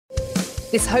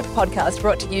This Hope podcast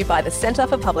brought to you by the Centre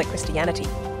for Public Christianity,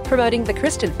 promoting the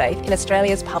Christian faith in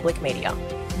Australia's public media.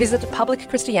 Visit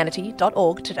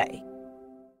publicchristianity.org today.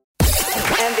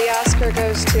 And the Oscar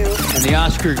goes to... And the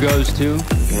Oscar goes to...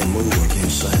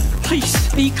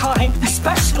 Please be kind,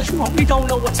 especially when we don't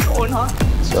know what's going on.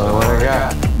 So what I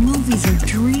got? Movies are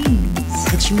dreams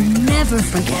that you never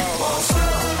forget.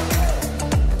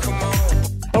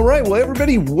 All right, well,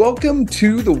 everybody, welcome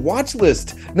to the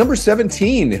Watchlist, number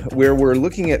 17, where we're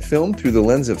looking at film through the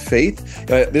lens of faith.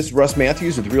 This is Russ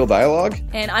Matthews with Real Dialogue.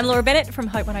 And I'm Laura Bennett from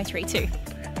Hope 1032.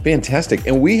 Fantastic.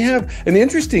 And we have an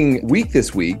interesting week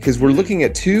this week because we're looking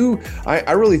at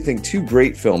I really think two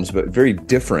great films, but very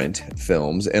different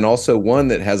films, and also one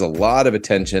that has a lot of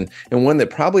attention and one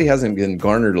that probably hasn't been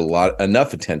garnered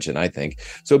enough attention, I think.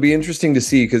 So it'll be interesting to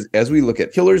see, because as we look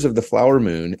at Killers of the Flower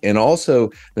Moon and also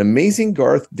an amazing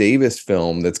Garth Davis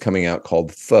film that's coming out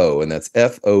called Foe, and that's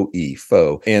F-O-E,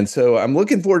 Foe. And so I'm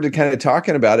looking forward to kind of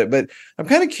talking about it, but I'm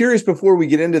kind of curious before we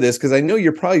get into this, because I know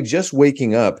you're probably just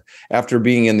waking up after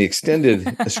being in the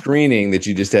extended screening that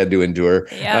you just had to endure.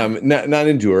 Yeah. Not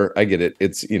endure. I get it.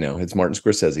 It's Martin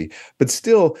Scorsese, but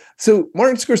still. So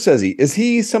Martin Scorsese, is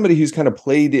he somebody who's kind of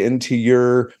played into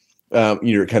your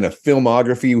kind of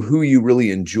filmography, who you really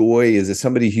enjoy? Is it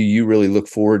somebody who you really look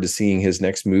forward to seeing his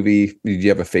next movie? Do you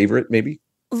have a favorite maybe?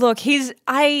 Look, it's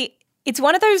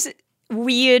one of those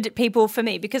weird people for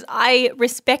me because I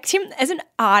respect him as an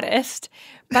artist,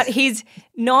 but he's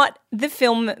not the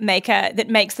filmmaker that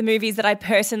makes the movies that I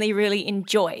personally really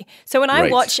enjoy. So when I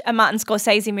watch a Martin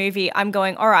Scorsese movie, I'm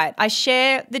going, all right, I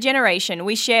share the generation.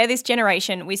 We share this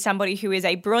generation with somebody who is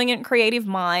a brilliant creative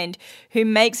mind, who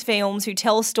makes films, who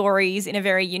tells stories in a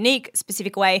very unique,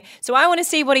 specific way. So I want to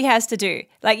see what he has to do.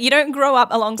 Like, you don't grow up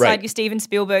alongside your Steven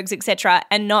Spielbergs, etc.,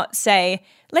 and not say,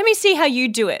 let me see how you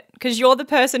do it, because you're the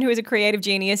person who is a creative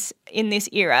genius in this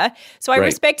era. So I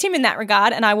respect him in that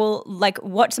regard, and I will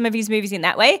watch some of his movies in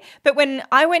that way. But when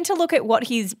I went to look at what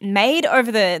he's made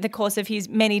over the course of his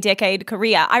many-decade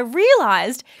career, I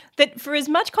realized that for as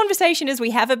much conversation as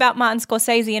we have about Martin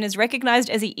Scorsese and as recognized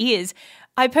as he is,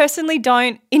 I personally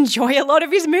don't enjoy a lot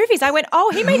of his movies. I went,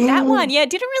 oh, he made that one. Yeah,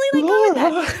 didn't really go with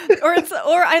that.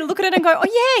 Or I look at it and go,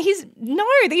 oh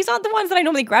yeah, these aren't the ones that I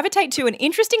normally gravitate to. And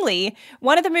interestingly,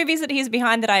 one of the movies that he's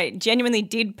behind that I genuinely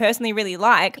did personally really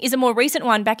like is a more recent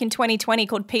one back in 2020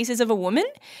 called Pieces of a Woman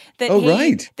that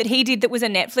he did, that was a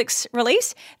Netflix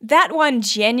release. That one,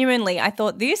 genuinely, I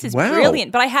thought, this is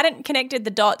brilliant. But I hadn't connected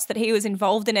the dots that he was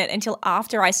involved in it until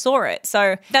after I saw it.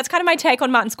 So that's kind of my take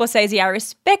on Martin Scorsese. I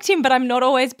respect him, but I'm not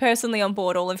always personally on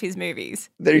board all of his movies.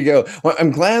 There you go. Well,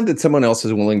 I'm glad that someone else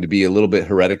is willing to be a little bit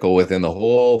heretical within the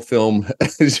whole film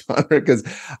genre, because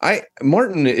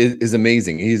Martin is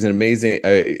amazing. He's an amazing,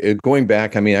 going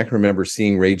back, I mean, I can remember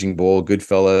seeing Raging Bull,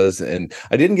 Goodfellas, and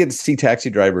I didn't get to see Taxi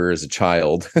Driver as a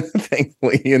child,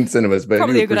 thankfully, in cinemas, but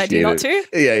probably a good idea not to.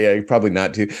 Yeah, probably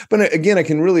not to. But again, I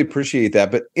can really appreciate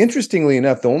that. But interestingly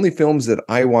enough, the only films that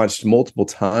I watched multiple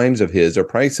times of his are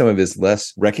probably some of his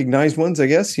less recognized ones, I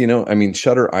guess. I mean,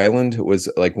 Shutter Island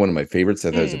was like one of my favorites.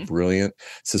 I thought it was a brilliant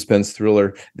suspense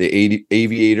thriller. The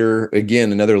Aviator,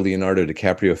 again, another Leonardo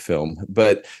DiCaprio film.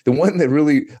 But the one that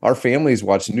really our families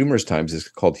watched numerous times is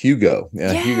called Hugo.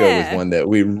 Hugo was one that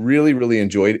we really, really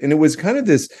enjoyed. And it was kind of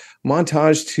this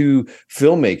montage to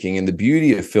filmmaking and the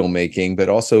beauty of filmmaking, but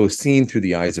also seen through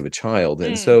the eyes of a child.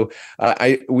 And so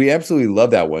we absolutely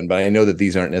love that one. But I know that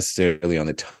these aren't necessarily on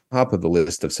the top of the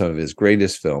list of some of his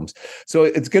greatest films. So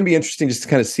it's going to be interesting just to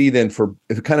kind of see then, for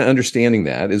kind of understanding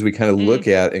that as we kind of look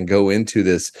at and go into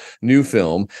this new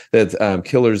film that's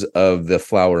Killers of the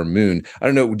Flower Moon. I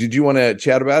don't know, did you want to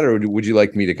chat about it, or would you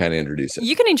like me to kind of introduce it?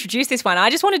 You can introduce this one. I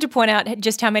just wanted to point out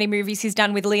just how many movies he's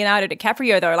done with Leonardo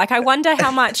DiCaprio, though. Like, I wonder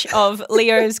how much of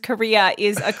Leo's career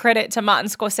is a credit to Martin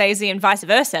Scorsese and vice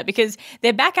versa, because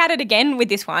they're back at it again with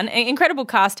this one. An incredible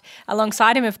cast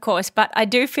alongside him, of course, but I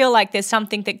do feel like there's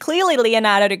something that clearly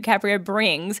Leonardo DiCaprio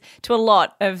brings to a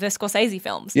lot of the Scorsese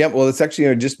films. Yeah, well, it's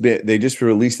actually they just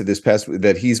released it this past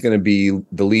that he's going to be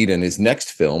the lead in his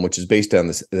next film, which is based on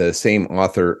the same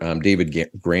author, David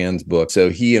Grand's book.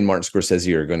 So he and Martin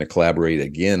Scorsese are going to collaborate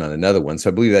again on another one. So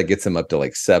I believe that gets them up to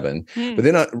like 7. But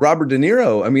then Robert De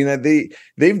Niro, I mean,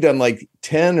 they've done like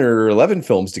 10 or 11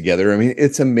 films together. I mean,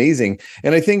 it's amazing.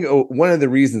 And I think one of the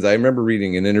reasons, I remember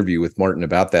reading an interview with Martin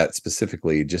about that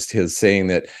specifically, just his saying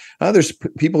that there's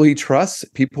people he trusts,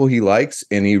 people he likes,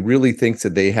 and he really thinks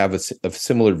that they have a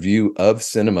similar view of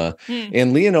cinema.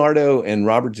 And Leonardo and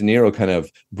Robert De Niro kind of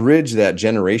bridge that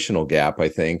generational gap, I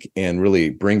think, and really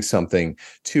bring something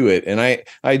to it. And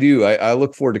I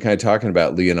look forward to kind of talking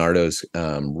about Leonardo's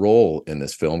role in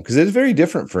this film, because it's very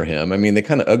different for him. I mean, they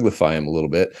kind of uglify him a little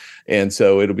bit. And And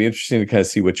so it'll be interesting to kind of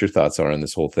see what your thoughts are on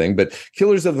this whole thing. But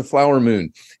Killers of the Flower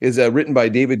Moon is written by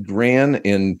David Gran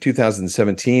in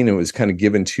 2017. It was kind of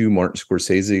given to Martin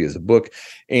Scorsese as a book,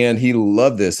 and he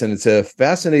loved this. And it's a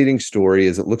fascinating story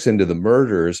as it looks into the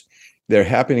murders they're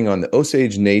happening on the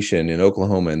Osage Nation in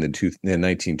Oklahoma in the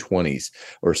 1920s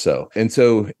or so. And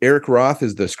so Eric Roth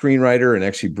is the screenwriter and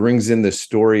actually brings in the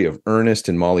story of Ernest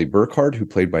and Molly Burkhart, who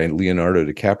played by Leonardo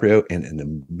DiCaprio, and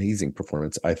an amazing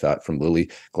performance, I thought, from Lily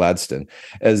Gladstone,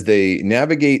 as they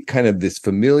navigate kind of this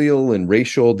familial and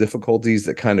racial difficulties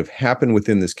that kind of happen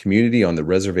within this community on the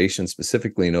reservation,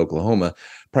 specifically in Oklahoma,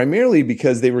 primarily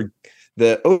because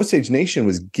the Osage Nation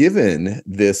was given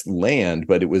this land,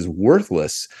 but it was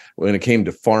worthless when it came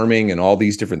to farming and all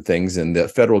these different things. And the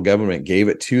federal government gave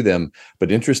it to them.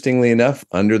 But interestingly enough,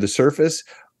 under the surface,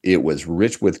 it was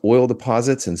rich with oil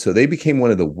deposits. And so they became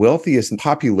one of the wealthiest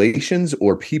populations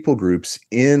or people groups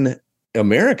in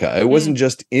America. It wasn't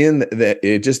just within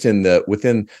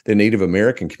the Native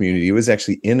American community. It was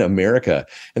actually in America.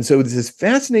 And so it's this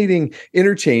fascinating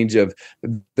interchange of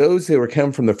those who were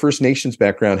come from the First Nations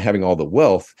background having all the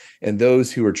wealth, and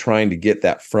those who were trying to get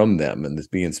that from them, and this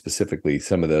being specifically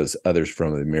some of those others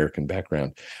from the American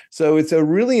background. So it's a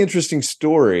really interesting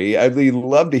story. I'd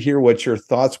love to hear what your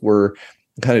thoughts were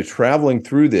kind of traveling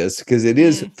through this, because it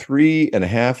is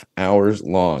 3.5 hours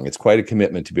long. It's quite a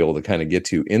commitment to be able to kind of get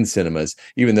to in cinemas,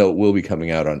 even though it will be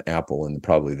coming out on Apple in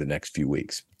probably the next few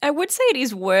weeks. I would say it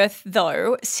is worth,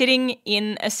 though, sitting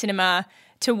in a cinema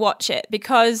to watch it,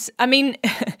 because, I mean,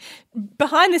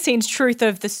 behind the scenes truth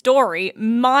of the story,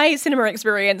 my cinema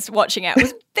experience watching it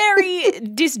was very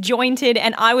disjointed,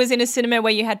 and I was in a cinema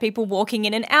where you had people walking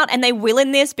in and out, and they will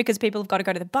in this because people have got to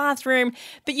go to the bathroom,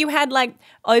 but you had like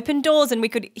open doors and we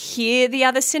could hear the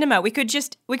other cinema. We could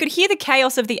hear the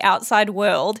chaos of the outside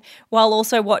world while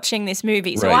also watching this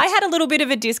movie. So Right. I had a little bit of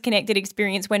a disconnected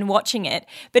experience when watching it,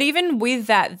 but even with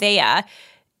that there,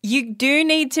 you do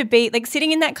need to be like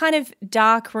sitting in that kind of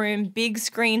dark room, big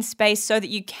screen space so that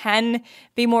you can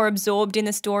be more absorbed in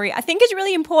the story. I think is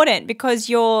really important, because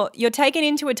you're taken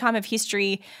into a time of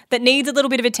history that needs a little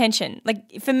bit of attention.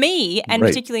 Like for me, and Right.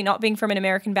 particularly not being from an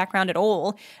American background at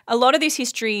all, a lot of this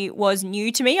history was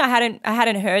new to me. I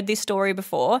hadn't heard this story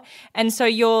before. And so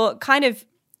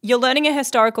you're learning a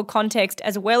historical context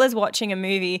as well as watching a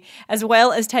movie, as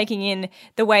well as taking in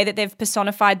the way that they've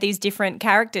personified these different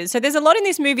characters. So there's a lot in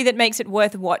this movie that makes it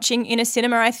worth watching in a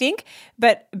cinema, I think,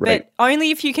 but only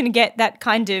if you can get that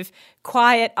kind of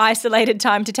quiet, isolated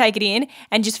time to take it in.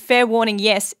 And just fair warning,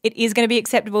 yes, it is going to be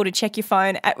acceptable to check your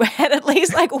phone at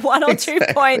least like one or two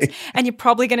points, and you're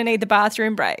probably going to need the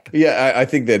bathroom break. Yeah, I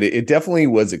think that it definitely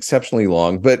was exceptionally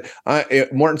long, but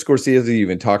Martin Scorsese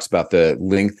even talks about the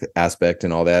length aspect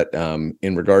and all that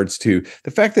in regards to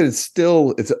the fact that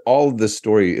it's all of the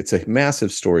story. It's a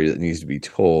massive story that needs to be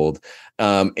told.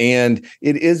 And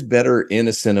it is better in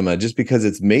a cinema just because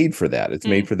it's made for that. It's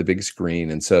made for the big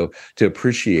screen. And so to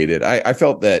appreciate it, I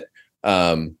felt that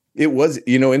it was,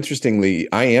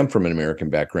 interestingly, I am from an American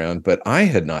background, but I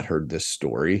had not heard this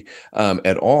story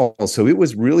at all. So it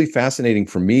was really fascinating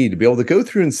for me to be able to go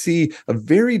through and see a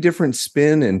very different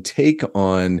spin and take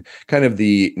on kind of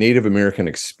the Native American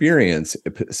experience,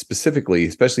 specifically,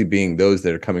 especially being those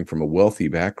that are coming from a wealthy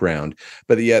background,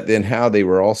 but yet then how they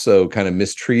were also kind of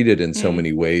mistreated in so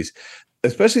many ways,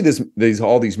 especially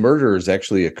all these murders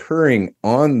actually occurring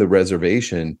on the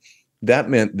reservation.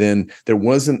 That meant then there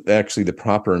wasn't actually the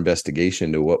proper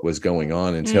investigation to what was going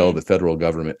on until the federal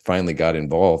government finally got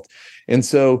involved. And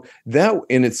so that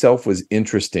in itself was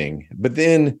interesting. But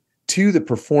then to the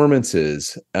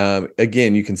performances,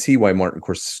 again, you can see why Martin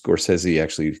Scorsese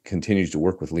actually continues to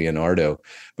work with Leonardo.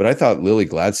 But I thought Lily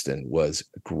Gladstone was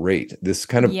great. This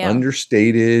kind of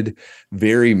understated,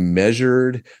 very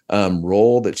measured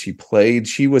role that she played.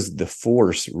 She was the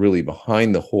force really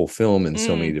behind the whole film in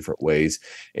so many different ways.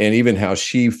 And even how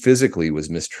she physically was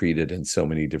mistreated in so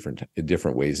many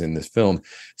different ways in this film.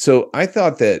 So I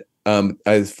thought that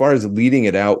as far as leading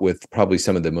it out with probably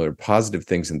some of the more positive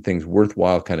things and things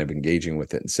worthwhile kind of engaging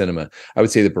with it in cinema, I would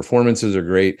say the performances are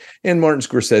great. And Martin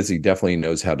Scorsese definitely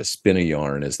knows how to spin a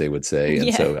yarn, as they would say.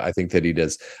 And so I think that he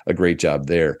does a great job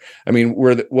there. I mean,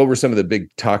 what were some of the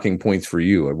big talking points for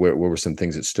you? Or what were some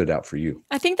things that stood out for you?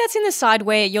 I think that's in the side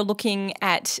where you're looking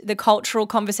at the cultural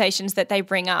conversations that they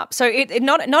bring up. So it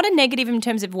not a negative in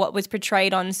terms of what was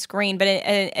portrayed on screen, but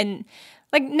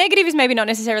like negative is maybe not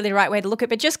necessarily the right way to look at it,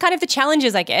 but just kind of the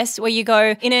challenges, I guess, where you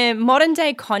go in a modern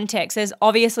day context, there's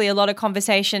obviously a lot of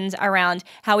conversations around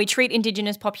how we treat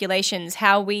Indigenous populations,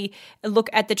 how we look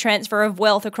at the transfer of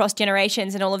wealth across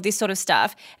generations and all of this sort of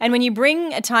stuff. And when you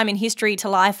bring a time in history to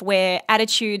life where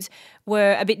attitudes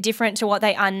were a bit different to what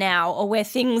they are now, or where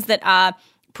things that are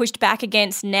pushed back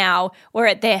against now were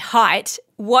at their height,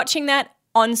 watching that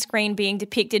on screen being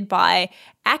depicted by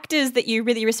actors that you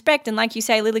really respect, and like you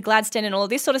say, Lily Gladstone and all of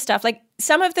this sort of stuff, like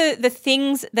some of the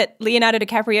things that Leonardo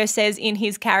DiCaprio says in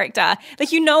his character,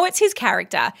 like, you know, it's his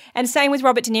character, and same with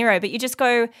Robert De Niro, but you just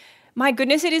go, my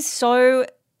goodness, it is so,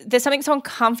 there's something so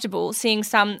uncomfortable seeing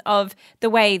some of the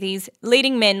way these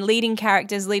leading men, leading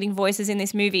characters, leading voices in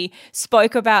this movie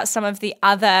spoke about some of the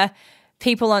other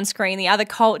people on screen, the other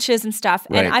cultures and stuff.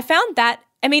 Right. And I found that,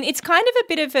 I mean, it's kind of a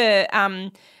bit of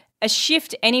a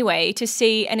shift anyway to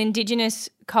see an Indigenous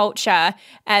culture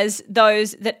as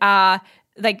those that are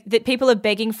like that people are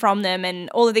begging from them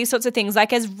and all of these sorts of things,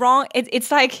 like as wrong.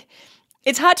 It's like,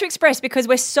 it's hard to express because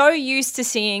we're so used to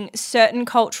seeing certain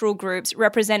cultural groups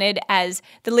represented as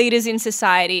the leaders in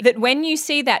society that when you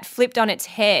see that flipped on its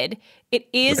head, it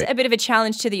is a bit of a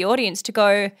challenge to the audience to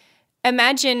go,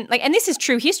 imagine, like, and this is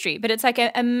true history, but it's like,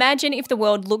 imagine if the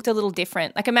world looked a little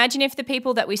different. Like, imagine if the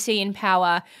people that we see in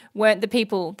power weren't the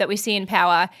people that we see in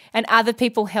power and other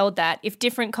people held that. If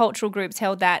different cultural groups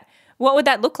held that, what would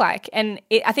that look like? And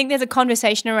I think there's a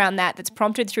conversation around that that's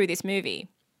prompted through this movie.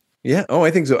 Yeah. Oh, I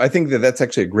think so. I think that that's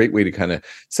actually a great way to kind of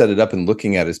set it up and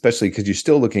looking at it, especially because you're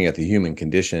still looking at the human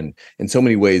condition in so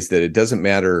many ways that it doesn't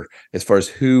matter as far as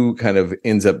who kind of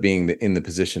ends up being in the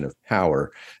position of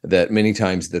power, that many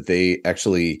times that they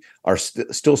actually are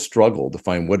still struggle to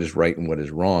find what is right and what is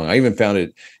wrong. I even found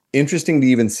it interesting to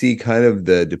even see kind of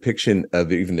the depiction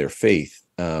of even their faith.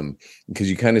 Because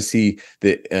you kind of see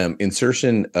the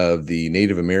insertion of the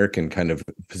Native American kind of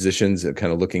positions of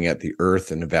kind of looking at the earth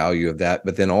and the value of that.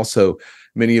 But then also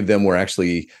many of them were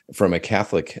actually from a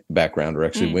Catholic background or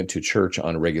actually went to church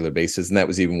on a regular basis. And that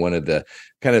was even one of the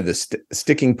kind of the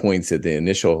sticking points at the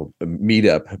initial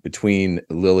meetup between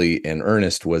Lily and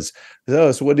Ernest was,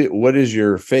 oh, so what is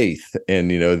your faith?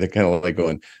 And, you know, they're kind of like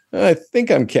going, I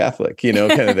think I'm Catholic, you know,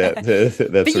 kind of that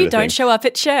but you don't show up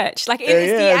at church. Like, it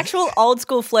is the actual old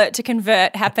school flirt to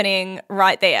convert happening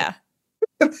right there.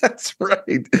 That's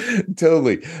right.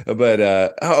 Totally. But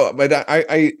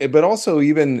but also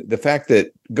even the fact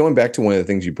that going back to one of the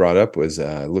things you brought up was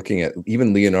looking at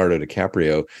even Leonardo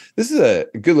DiCaprio. This is a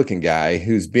good looking guy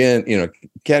who's been, you know,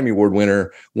 Academy Award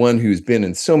winner, one who's been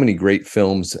in so many great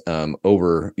films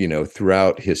over, you know,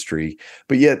 throughout history,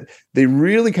 but yet they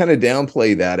really kind of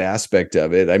downplay that aspect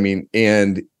of it. I mean,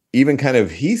 and even kind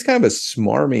of, he's kind of a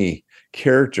smarmy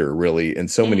character really in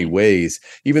so many ways,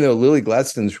 even though Lily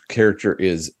Gladstone's character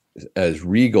is as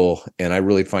regal and I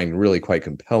really find really quite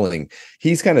compelling,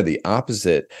 he's kind of the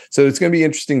opposite. So it's going to be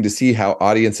interesting to see how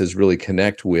audiences really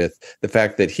connect with the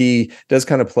fact that he does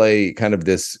kind of play kind of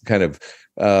this kind of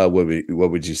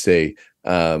what would you say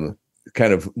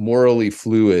kind of morally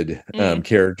fluid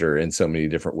character in so many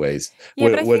different ways. Yeah,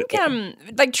 but I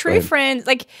think like true friends,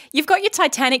 like you've got your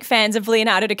Titanic fans of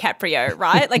Leonardo DiCaprio,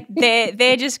 right? Like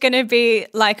they're just going to be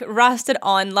like rusted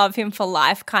on, love him for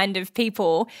life kind of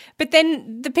people. But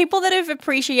then the people that have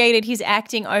appreciated his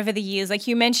acting over the years, like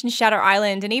you mentioned Shutter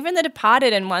Island and even The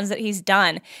Departed and ones that he's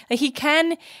done, like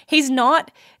he's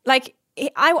not like,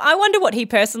 I wonder what he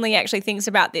personally actually thinks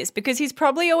about this, because he's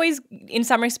probably always in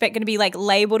some respect going to be like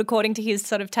labeled according to his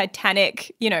sort of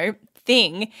Titanic, you know,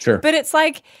 thing. Sure. But it's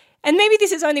like, and maybe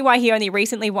this is only why he only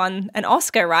recently won an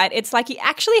Oscar, right? It's like he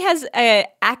actually has a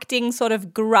acting sort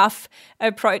of gruff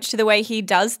approach to the way he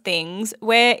does things,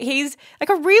 where he's like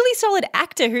a really solid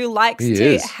actor who likes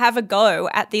to have a go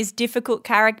at these difficult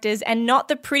characters and not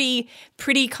the pretty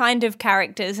kind of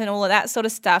characters and all of that sort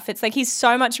of stuff. It's like he's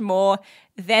so much more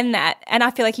than that. And I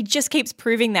feel like he just keeps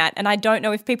proving that. And I don't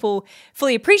know if people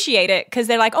fully appreciate it because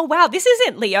they're like, oh, wow, this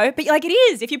isn't Leo. But like it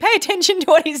is. If you pay attention to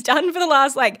what he's done for the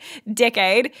last like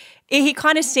decade, he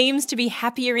kind of seems to be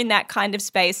happier in that kind of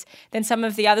space than some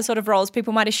of the other sort of roles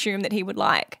people might assume that he would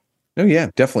like. Oh, yeah,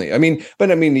 definitely. I mean,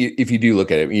 if you do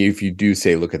look at it, if you do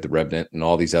say, look at The Revenant and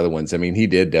all these other ones, I mean, he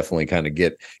did definitely kind of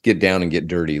get down and get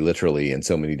dirty, literally, in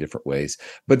so many different ways.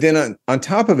 But then on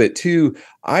top of it, too,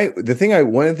 one of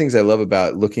the things I love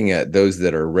about looking at those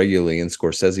that are regularly in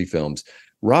Scorsese films,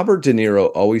 Robert De Niro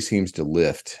always seems to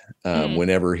lift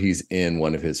whenever he's in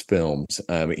one of his films.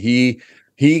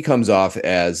 he comes off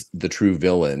as the true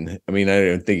villain. I mean, I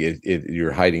don't think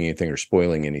you're hiding anything or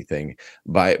spoiling anything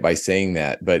by saying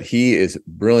that, but he is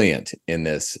brilliant in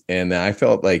this. And I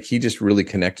felt like he just really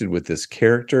connected with this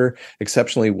character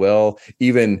exceptionally well,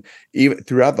 even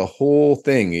throughout the whole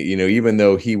thing, even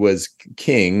though he was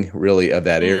king really of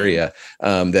that area,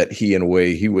 that he, in a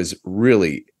way, he was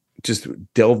really just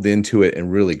delved into it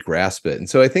and really grasped it. And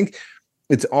so I think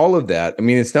it's all of that. I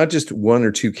mean, it's not just one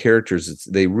or two characters.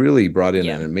 They really brought in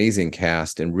an amazing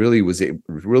cast and really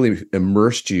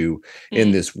immersed you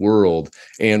in this world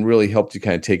and really helped you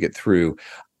kind of take it through.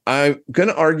 I'm going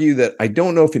to argue that I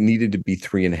don't know if it needed to be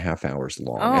 3.5 hours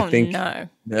long. Oh, I think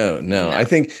no. I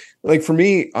think, like, for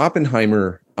me,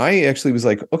 Oppenheimer, I actually was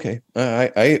like, okay,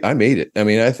 I made it. I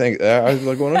mean, I think I was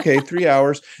like going, okay, 3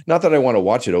 hours. Not that I want to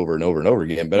watch it over and over and over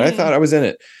again, but I thought I was in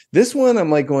it. This one,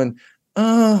 I'm like going,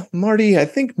 Marty, I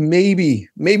think maybe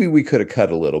we could have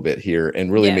cut a little bit here and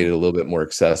really made it a little bit more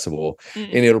accessible.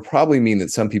 And it'll probably mean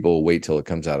that some people will wait till it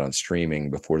comes out on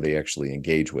streaming before they actually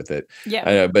engage with it.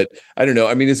 But I don't know.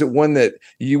 I mean, is it one that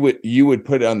you would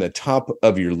put on the top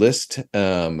of your list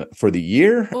for the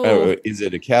year? Is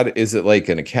it like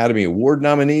an Academy Award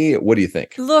nominee? What do you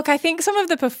think? Look, I think some of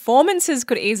the performances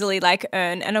could easily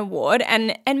earn an award,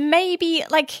 and maybe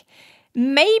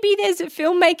there's a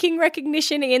filmmaking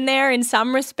recognition in there in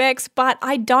some respects, but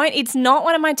it's not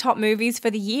one of my top movies for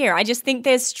the year. I just think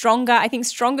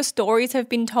stronger stories have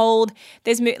been told.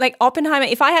 There's like Oppenheimer.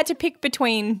 If I had to pick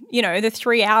between, the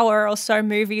 3 hour or so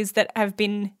movies that have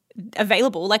been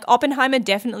available, like Oppenheimer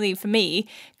definitely for me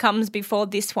comes before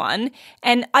this one.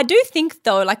 And I do think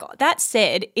though, like that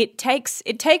said, it takes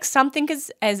something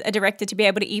as a director to be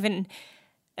able to even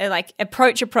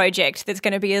approach a project that's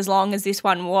going to be as long as this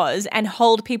one was and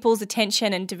hold people's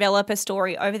attention and develop a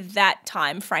story over that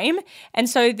time frame. And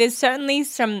so there's certainly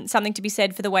something to be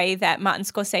said for the way that Martin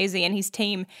Scorsese and his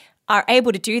team are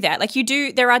able to do that. Like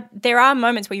there are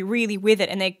moments where you're really with it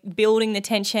and they're building the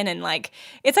tension, and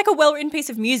it's like a well-written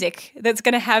piece of music that's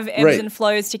going to have ebbs and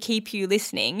flows to keep you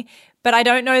listening. But I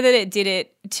don't know that it did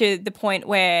it to the point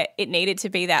where it needed to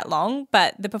be that long,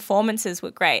 but the performances were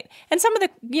great. And some of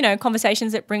the,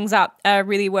 conversations it brings up are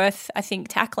really worth, I think,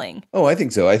 tackling. Oh, I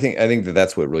think so. I think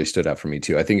that's what really stood out for me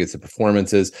too. I think it's the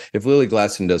performances. If Lily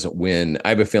Gladstone doesn't win, I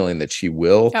have a feeling that she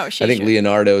will. Oh, I think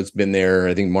Leonardo's been there.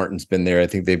 I think Martin's been there. I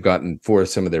think they've gotten for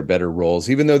some of their better roles,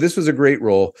 even though this was a great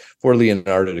role for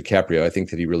Leonardo DiCaprio. I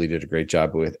think that he really did a great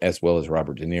job with, as well as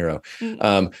Robert De Niro.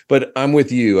 But I'm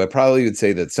with you. I probably would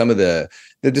say that some of the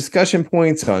discussion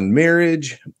points on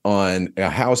marriage, on a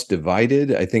house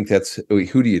divided, I think that's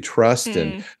who do you trust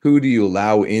and who do you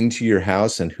allow into your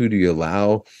house and who do you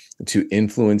allow to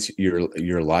influence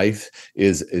your life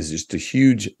is just a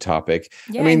huge topic.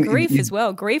 Yeah, I mean, grief as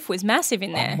well. Grief was massive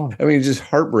in there. I mean, just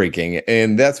heartbreaking.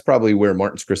 And that's probably where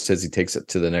Martin Scorsese takes it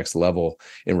to the next level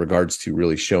in regards to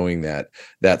really showing that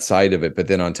side of it. But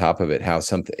then on top of it,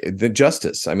 the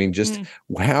justice. I mean, just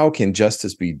how can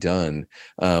justice be done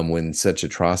when such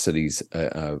atrocities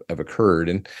have occurred?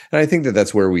 And I think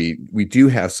that's where we do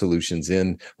have solutions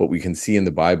in what we can see in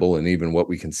the Bible and even what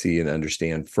we can see and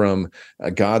understand from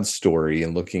God's story,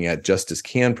 and looking at justice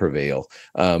can prevail.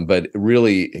 But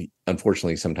really,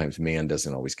 unfortunately, sometimes man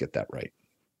doesn't always get that right.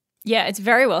 Yeah, it's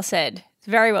very well said.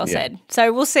 Very well said.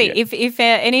 So we'll see if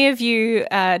any of you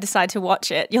decide to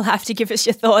watch it. You'll have to give us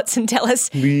your thoughts and tell us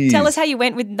how you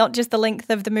went with not just the length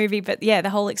of the movie, but the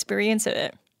whole experience of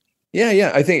it.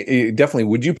 Yeah. I think definitely.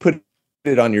 Would you put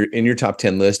it on in your top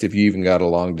 10 list if you even got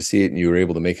along to see it and you were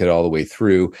able to make it all the way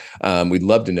through? We'd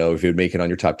love to know if you would make it on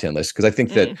your top 10 list, because I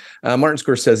think that Martin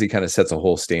Scorsese kind of sets a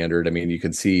whole standard. I mean, you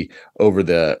can see over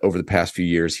the past few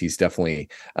years, he's definitely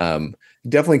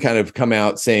kind of come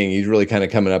out saying he's really kind of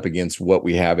coming up against what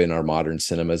we have in our modern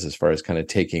cinemas as far as kind of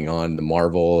taking on the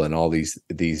Marvel and all these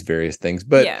various things.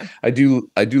 But I do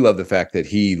love the fact that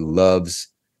he loves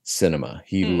cinema.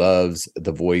 He loves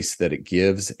the voice that it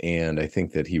gives, and I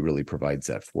think that he really provides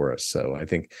that for us. So I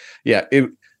think,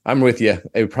 I'm with you.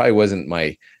 It probably wasn't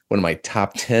one of my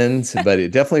top 10s, but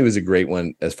it definitely was a great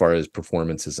one as far as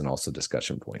performances and also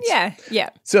discussion points. Yeah.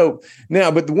 So now,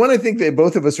 but the one I think that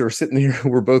both of us are sitting here,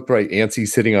 we're both probably antsy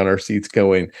sitting on our seats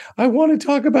going, I want to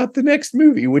talk about the next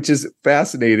movie, which is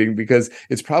fascinating because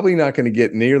it's probably not going to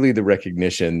get nearly the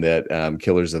recognition that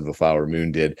Killers of the Flower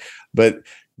Moon did. But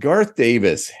Garth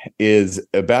Davis is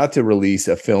about to release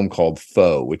a film called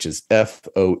Foe, which is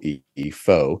Foe,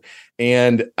 Foe.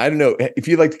 And I don't know if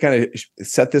you'd like to kind of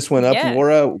set this one up,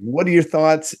 Laura. What are your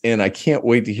thoughts? And I can't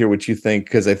wait to hear what you think,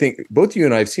 because I think both you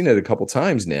and I have seen it a couple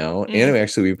times now. And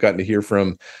actually, we've gotten to hear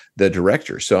from the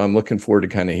director. So I'm looking forward to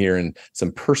kind of hearing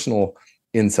some personal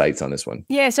insights on this one.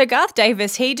 Yeah, so Garth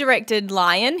Davis, he directed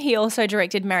Lion. He also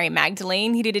directed Mary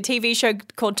Magdalene. He did a TV show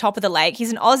called Top of the Lake.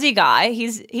 He's an Aussie guy.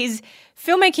 His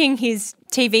filmmaking, his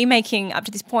TV making up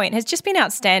to this point has just been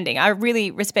outstanding. I really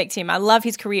respect him. I love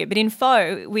his career. But in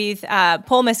Foe, with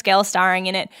Paul Mescal starring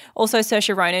in it, also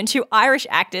Saoirse Ronan, two Irish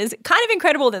actors, kind of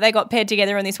incredible that they got paired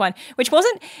together on this one, which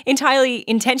wasn't entirely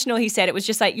intentional, he said. It was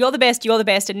just like, you're the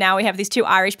best, and now we have these two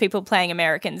Irish people playing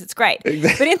Americans. It's great.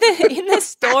 But in the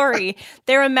story,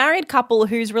 they're a married couple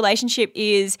whose relationship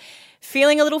is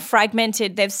feeling a little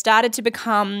fragmented. They've started to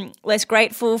become less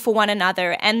grateful for one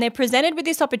another, and they're presented with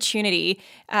this opportunity.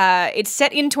 It's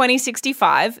set in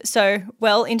 2065, so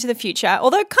well into the future,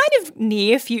 although kind of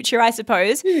near future, I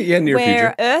suppose. Yeah, near where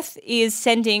future. Earth is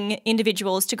sending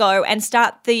individuals to go and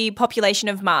start the population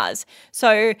of Mars.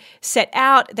 So set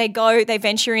out, they go, they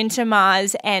venture into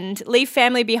Mars and leave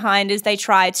family behind as they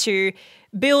try to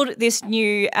build this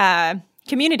new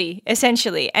community,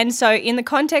 essentially. And so in the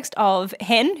context of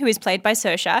Hen, who is played by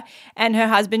Saoirse, and her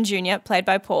husband Junior, played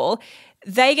by Paul,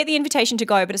 they get the invitation to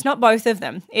go, but it's not both of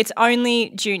them. It's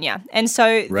only Junior. And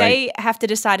so they have to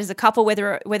decide as a couple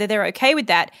whether they're okay with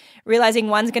that, realizing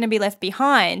one's going to be left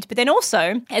behind. But then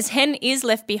also, as Hen is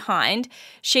left behind,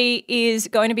 she is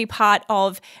going to be part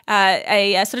of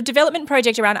a sort of development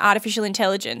project around artificial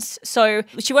intelligence. So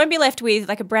she won't be left with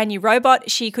like a brand new robot.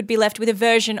 She could be left with a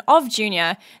version of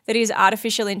Junior that is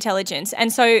artificial intelligence.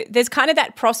 And so there's kind of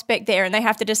that prospect there, and they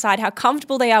have to decide how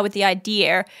comfortable they are with the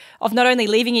idea of not only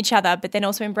leaving each other, but then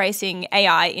also embracing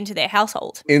AI into their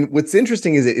household. And what's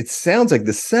interesting is it sounds like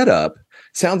the setup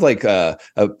sounds like a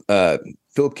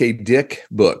Philip K. Dick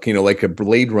book, like a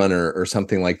Blade Runner or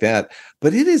something like that.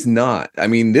 But it is not. I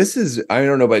mean, I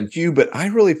don't know about you, but I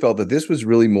really felt that this was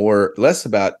really less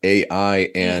about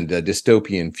AI and a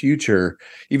dystopian future,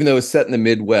 even though it's set in the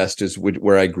Midwest, is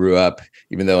where I grew up,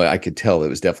 even though I could tell it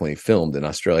was definitely filmed in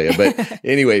Australia. But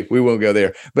anyway, we won't go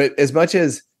there. But as much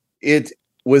as it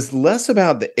was less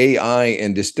about the AI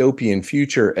and dystopian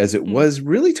future as it was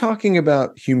really talking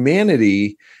about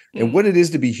humanity and what it is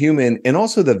to be human, and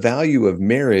also the value of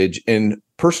marriage and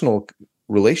personal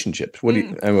relationships. What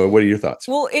are your thoughts?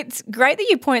 Well, it's great that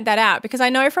you point that out, because I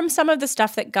know from some of the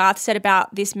stuff that Garth said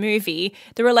about this movie,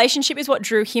 the relationship is what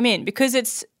drew him in, because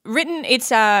it's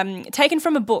taken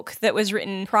from a book that was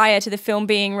written prior to the film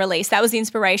being released. That was the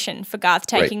inspiration for Garth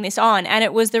taking this on, and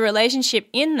it was the relationship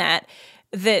in that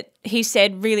he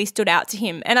said really stood out to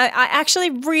him. And I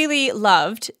actually really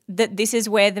loved that this is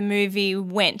where the movie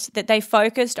went, that they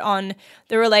focused on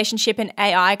the relationship and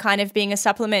AI kind of being a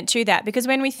supplement to that. Because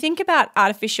when we think about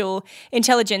artificial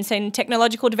intelligence and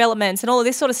technological developments and all of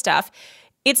this sort of stuff,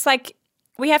 it's like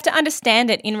we have to understand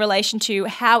it in relation to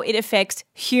how it affects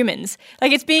humans.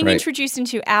 Like, it's being introduced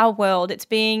into our world. It's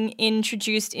being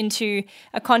introduced into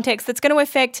a context that's going to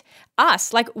affect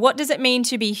us. Like, what does it mean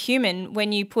to be human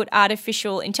when you put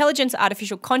artificial intelligence,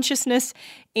 artificial consciousness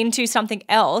into something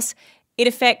else? It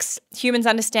affects humans'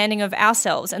 understanding of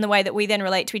ourselves and the way that we then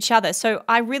relate to each other. So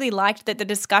I really liked that the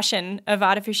discussion of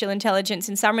artificial intelligence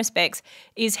in some respects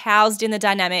is housed in the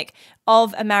dynamic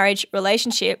of a marriage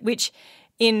relationship, which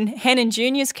in Hen and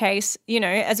Junior's case,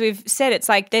 as we've said, it's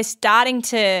like they're starting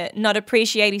to not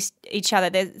appreciate each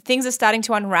other. Things are starting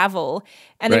to unravel,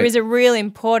 and there is a real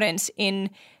importance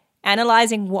in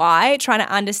analyzing why, trying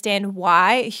to understand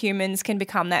why humans can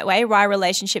become that way, why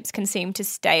relationships can seem to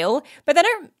stale. But they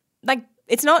don't,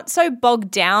 it's not so bogged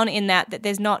down in that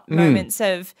there's not moments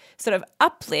of sort of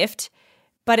uplift,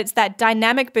 but it's that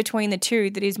dynamic between the two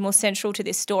that is more central to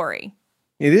this story.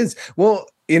 It is. Well,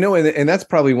 and that's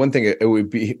probably one thing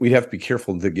we'd have to be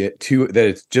careful to get to, that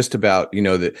it's just about,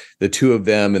 the two of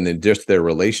them and then just their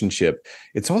relationship.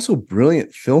 It's also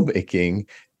brilliant filmmaking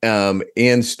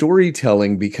and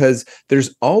storytelling, because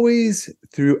there's always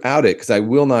throughout it, because I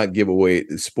will not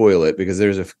spoil it, because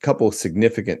there's a couple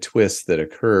significant twists that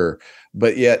occur,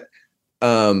 but yet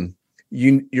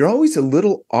you're always a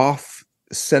little off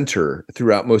center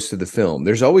throughout most of the film.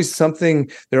 There always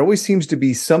seems to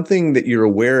be something that you're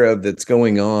aware of that's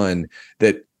going on,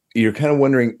 that you're kind of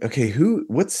wondering, okay,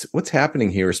 what's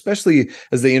happening here? Especially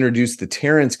as they introduce the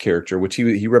Terrence character, which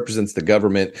he represents the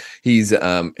government. He's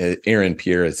Aaron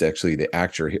Pierre is actually the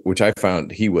actor, which I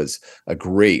found he was a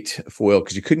great foil,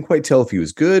 because you couldn't quite tell if he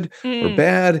was good or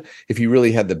bad, if he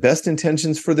really had the best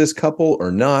intentions for this couple or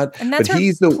not. And that's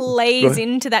plays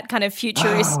into that kind of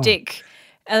futuristic.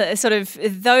 Sort of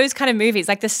those kind of movies,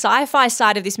 like the sci-fi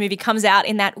side of this movie comes out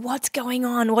in that what's going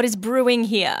on, what is brewing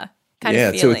here kind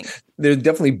of feeling. So they're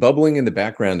definitely bubbling in the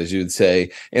background, as you would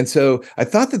say. And so I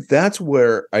thought that's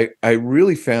where I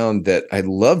really found that I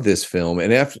love this film.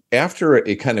 And after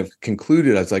it kind of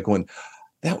concluded, I was like going,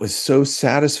 that was so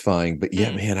satisfying. But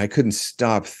yeah, man, I couldn't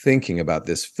stop thinking about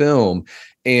this film.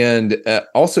 And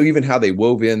also even how they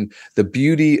wove in the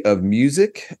beauty of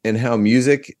music and how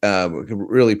music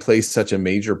really plays such a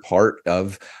major part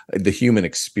of the human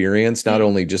experience, not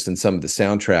only just in some of the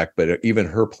soundtrack, but even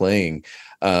her playing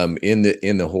in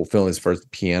the whole film as far as the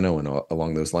piano and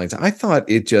along those lines. I thought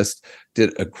it just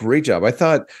did a great job. I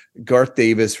thought Garth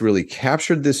Davis really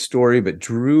captured this story, but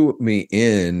drew me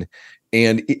in.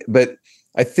 But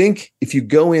I think if you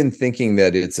go in thinking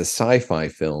that it's a sci-fi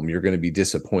film, you're going to be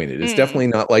disappointed. It's definitely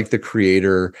not like The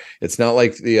Creator. It's not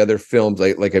like the other films,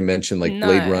 like I mentioned, like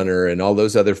Blade Runner and all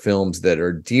those other films that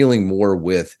are dealing more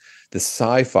with the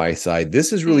sci-fi side.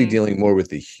 This is really dealing more with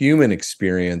the human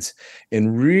experience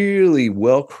and really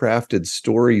well-crafted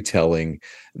storytelling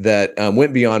that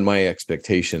went beyond my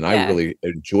expectation. I really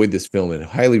enjoyed this film and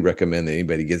highly recommend that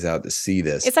anybody gets out to see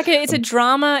this. It's like it's a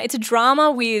drama. It's a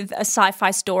drama with a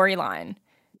sci-fi storyline.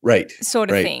 Right.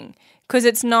 Sort of thing. Because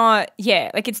it's not,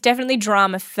 like it's definitely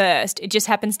drama first. It just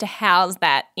happens to house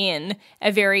that in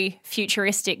a very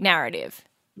futuristic narrative.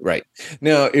 Right.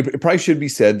 Now, it probably should be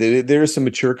said that there is some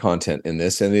mature content in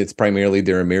this, and it's primarily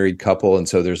they're a married couple, and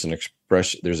so there's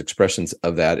expressions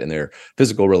of that in their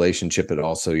physical relationship, but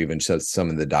also even some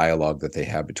of the dialogue that they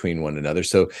have between one another.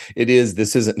 So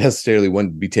this isn't necessarily one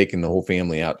to be taking the whole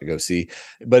family out to go see,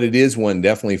 but it is one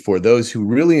definitely for those who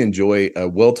really enjoy a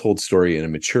well-told story and a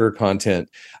mature content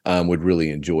would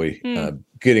really enjoy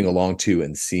getting along to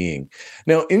and seeing.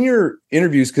 Now, in your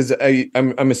interviews, because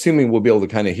I'm assuming we'll be able to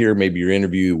kind of hear maybe your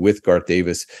interview with Garth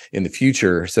Davis in the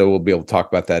future, so we'll be able to talk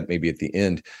about that maybe at the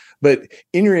end. But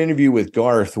in your interview with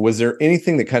Garth, was there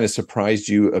anything that kind of surprised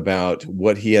you about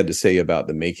what he had to say about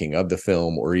the making of the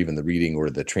film, or even the reading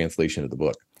or the translation of the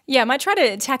book? Yeah, I might try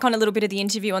to tack on a little bit of the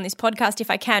interview on this podcast if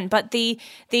I can, but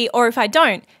or if I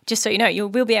don't, just so you know, you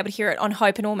will be able to hear it on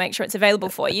Hope and we'll make sure it's available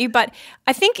for you. But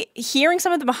I think hearing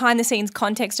some of the behind the scenes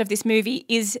context of this movie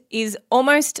is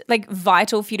almost like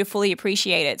vital for you to fully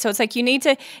appreciate it. So it's like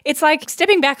it's like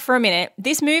stepping back for a minute.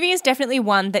 This movie is definitely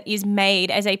one that is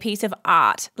made as a piece of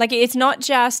art. Like it's not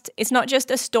just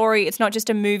a story, it's not just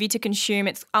a movie to consume.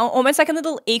 It's almost like a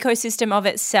little ecosystem of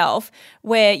itself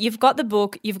where you've got the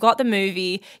book, you've got the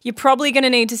movie. You're probably going to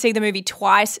need to see the movie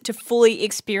twice to fully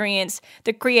experience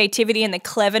the creativity and the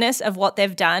cleverness of what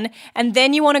they've done. And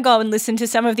then you want to go and listen to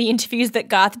some of the interviews that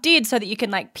Garth did so that you can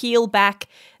like peel back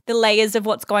the layers of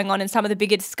what's going on in some of the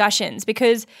bigger discussions.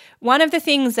 Because one of the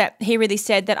things that he really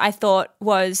said that I thought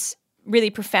was really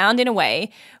profound in a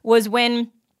way was when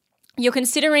you're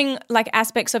considering like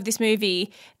aspects of this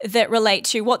movie that relate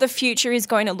to what the future is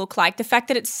going to look like, the fact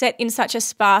that it's set in such a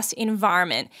sparse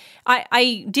environment.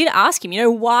 I did ask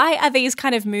him, why are these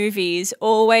kind of movies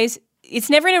always it's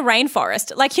never in a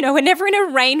rainforest. Like, we're never in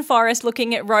a rainforest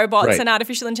looking at robots and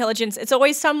artificial intelligence. It's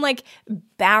always some like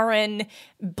barren,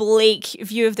 bleak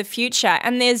view of the future.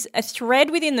 And there's a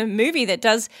thread within the movie that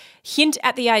does hint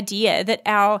at the idea that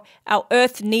our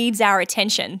Earth needs our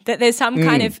attention, that there's some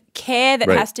kind of care that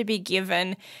has to be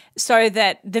given so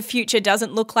that the future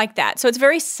doesn't look like that. So it's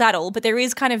very subtle, but there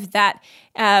is kind of that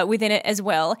within it as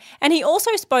well. And he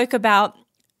also spoke about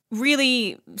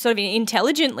really sort of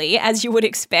intelligently, as you would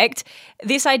expect,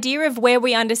 this idea of where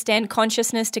we understand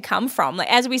consciousness to come from. Like,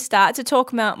 as we start to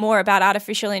talk more about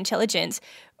artificial intelligence,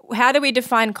 how do we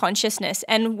define consciousness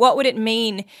and what would it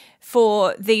mean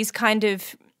for these kind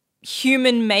of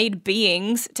human-made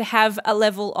beings to have a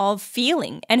level of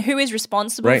feeling, and who is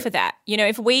responsible for that?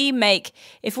 If we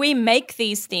make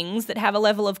these things that have a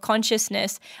level of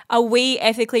consciousness, are we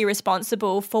ethically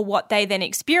responsible for what they then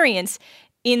experience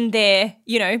in their,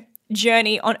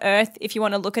 journey on Earth, if you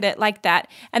want to look at it like that?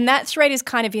 And that thread is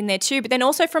kind of in there too. But then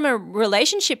also from a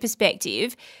relationship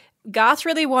perspective, Garth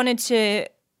really wanted to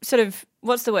sort of,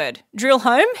 what's the word? Drill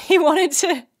home. He wanted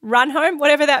to run home,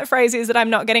 whatever that phrase is that I'm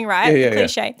not getting right,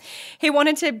 cliche. Yeah. He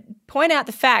wanted to point out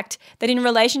the fact that in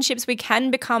relationships we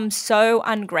can become so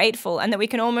ungrateful and that we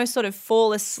can almost sort of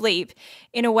fall asleep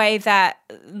in a way that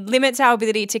limits our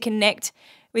ability to connect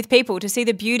with people, to see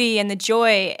the beauty and the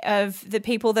joy of the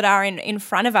people that are in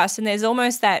front of us. And there's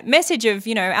almost that message of,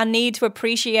 our need to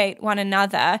appreciate one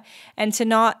another and to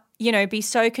not, be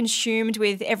so consumed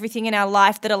with everything in our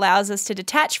life that allows us to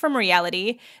detach from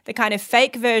reality, the kind of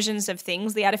fake versions of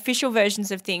things, the artificial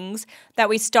versions of things, that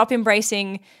we stop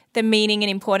embracing the meaning and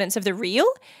importance of the real.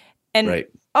 And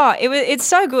it's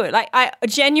so good. Like, I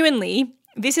genuinely,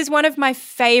 this is one of my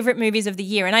favorite movies of the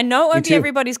year. And I know it won't be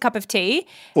everybody's cup of tea.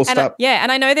 Full stop.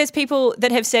 And I know there's people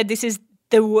that have said this is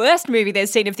the worst movie they've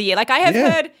seen of the year. Like, I have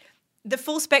heard the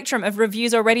full spectrum of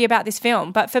reviews already about this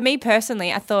film. But for me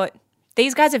personally, I thought,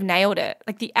 these guys have nailed it.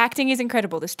 Like, the acting is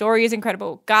incredible. The story is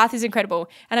incredible. Garth is incredible.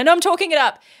 And I know I'm talking it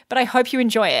up, but I hope you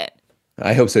enjoy it.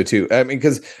 I hope so too. I mean,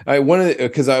 because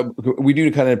we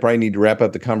do kind of probably need to wrap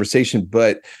up the conversation.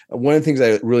 But one of the things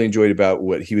I really enjoyed about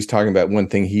what he was talking about, one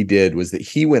thing he did was that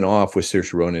he went off with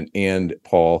Saoirse Ronan and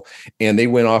Paul, and they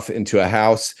went off into a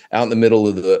house out in the middle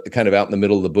of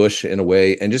the bush in a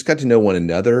way, and just got to know one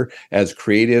another as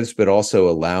creatives, but also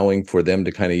allowing for them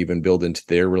to kind of even build into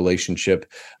their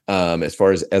relationship as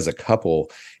far as a couple.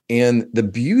 And the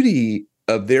beauty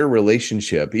of their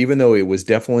relationship, even though it was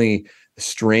definitely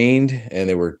strained and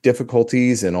there were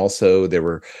difficulties, and also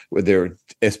they're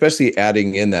especially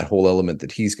adding in that whole element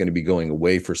that he's going to be going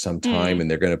away for some time, and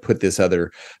they're going to put this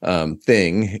other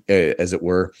thing, as it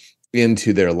were,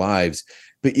 into their lives.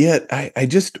 But yet I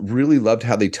just really loved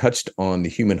how they touched on the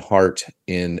human heart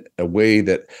in a way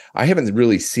that I haven't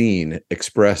really seen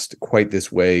expressed quite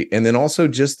this way. And then also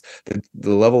just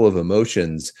the level of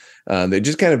emotions that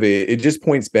just kind of, it just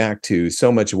points back to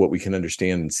so much of what we can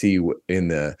understand and see in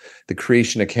the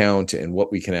creation account, and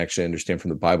what we can actually understand from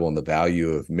the Bible, and the value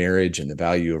of marriage and the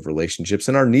value of relationships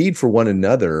and our need for one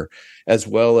another as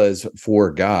well as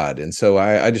for God. And so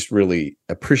I just really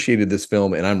appreciated this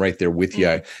film, and I'm right there with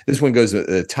you. This one goes at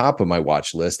the top of my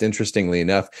watch list. Interestingly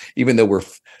enough, even though we're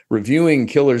reviewing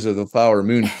Killers of the Flower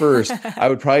Moon first, I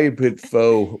would probably put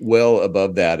Foe well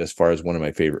above that as far as one of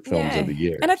my favorite films of the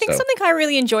year. And I think something I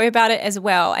really enjoy about it as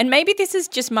well, and maybe this is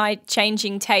just my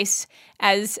changing taste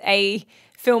as a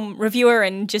film reviewer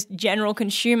and just general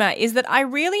consumer, is that I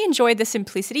really enjoy the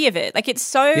simplicity of it. Like,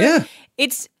 it's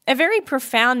it's a very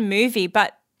profound movie,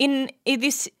 but in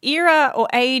this era or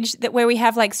age where we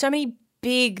have like so many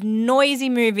big noisy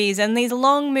movies and these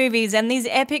long movies and these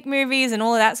epic movies and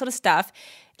all of that sort of stuff,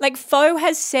 like, Foe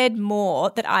has said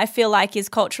more that I feel like is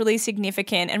culturally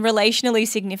significant and relationally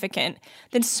significant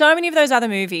than so many of those other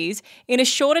movies in a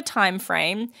shorter time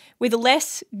frame with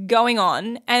less going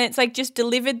on. And it's like just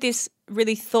delivered this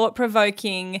really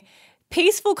thought-provoking,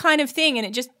 peaceful kind of thing, and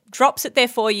it just drops it there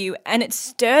for you, and it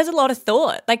stirs a lot of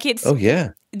thought. Like, it's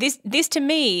this to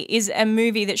me is a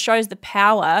movie that shows the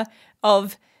power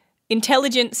of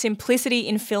intelligent simplicity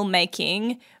in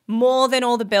filmmaking more than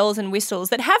all the bells and whistles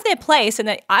that have their place and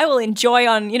that I will enjoy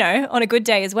on a good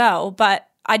day as well. But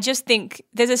I just think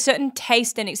there's a certain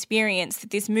taste and experience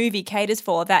that this movie caters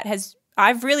for that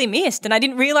I've really missed, and I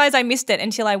didn't realize I missed it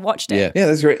until I watched it. Yeah,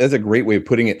 that's great. That's a great way of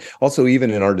putting it. Also,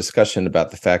 even in our discussion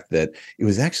about the fact that it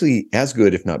was actually as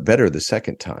good, if not better, the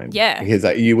second time. Yeah.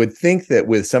 Because you would think that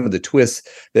with some of the twists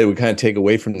that would kind of take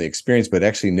away from the experience, but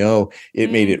actually no,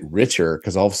 it made it richer,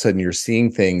 because all of a sudden you're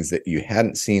seeing things that you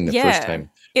hadn't seen the first time.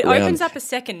 It opens up a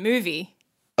second movie.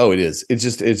 Oh, it is. It's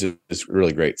just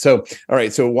really great. So, all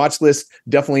right. So watch list,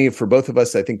 definitely for both of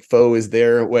us. I think Foe is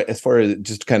there. As far as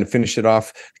just to kind of finish it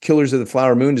off, Killers of the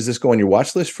Flower Moon, does this go on your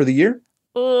watch list for the year?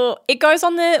 It goes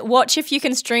on the watch if you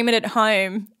can stream it at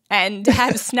home and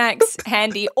have snacks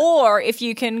handy, or if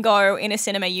you can go in a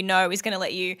cinema is going to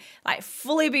let you like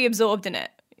fully be absorbed in it.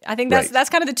 I think that's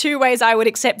kind of the two ways I would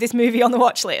accept this movie on the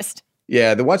watch list.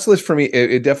 Yeah, the watch list for me,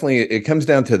 it definitely comes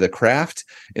down to the craft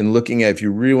and looking at if you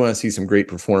really want to see some great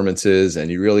performances and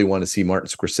you really want to see Martin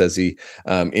Scorsese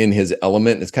in his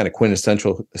element. It's kind of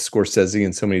quintessential Scorsese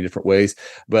in so many different ways,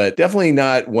 but definitely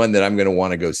not one that I'm going to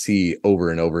want to go see over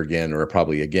and over again, or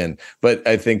probably again. But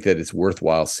I think that it's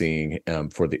worthwhile seeing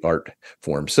for the art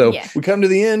form. So we come to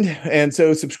the end. And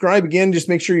so subscribe again. Just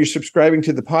make sure you're subscribing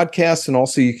to the podcast. And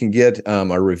also you can get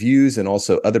our reviews and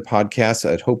also other podcasts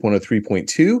at Hope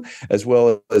 103.2, as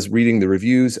well as reading the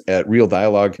reviews at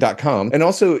realdialogue.com. And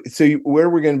also,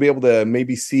 where we're going to be able to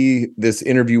maybe see this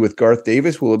interview with Garth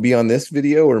Davis, will it be on this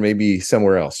video or maybe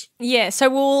somewhere else? Yeah, so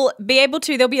we'll be able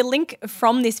to, there'll be a link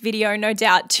from this video, no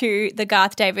doubt, to the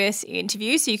Garth Davis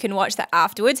interview, so you can watch that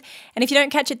afterwards. And if you don't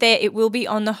catch it there, it will be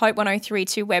on the Hope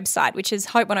 1032 website, which is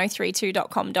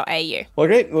hope1032.com.au. Well,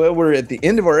 great. Well, we're at the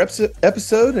end of our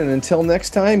episode, and until next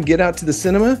time, get out to the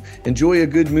cinema, enjoy a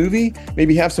good movie,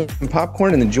 maybe have some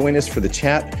popcorn, and then join us for the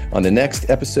chat on the next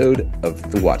episode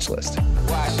of The Watchlist.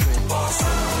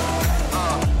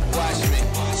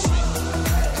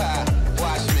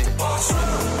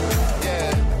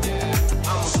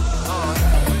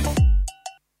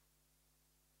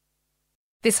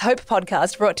 This Hope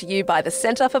podcast brought to you by the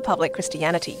Centre for Public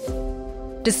Christianity.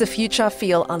 Does the future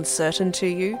feel uncertain to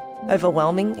you?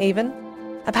 Overwhelming even?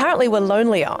 Apparently we're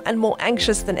lonelier and more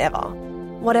anxious than ever.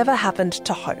 Whatever happened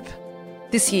to hope?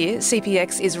 This year,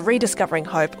 CPX is rediscovering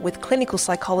hope with clinical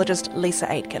psychologist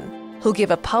Lisa Aitken, who'll give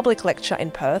a public lecture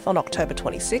in Perth on October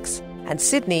 26 and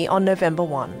Sydney on November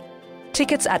 1.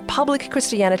 Tickets at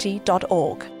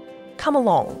publicchristianity.org. Come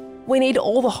along. We need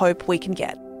all the hope we can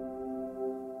get.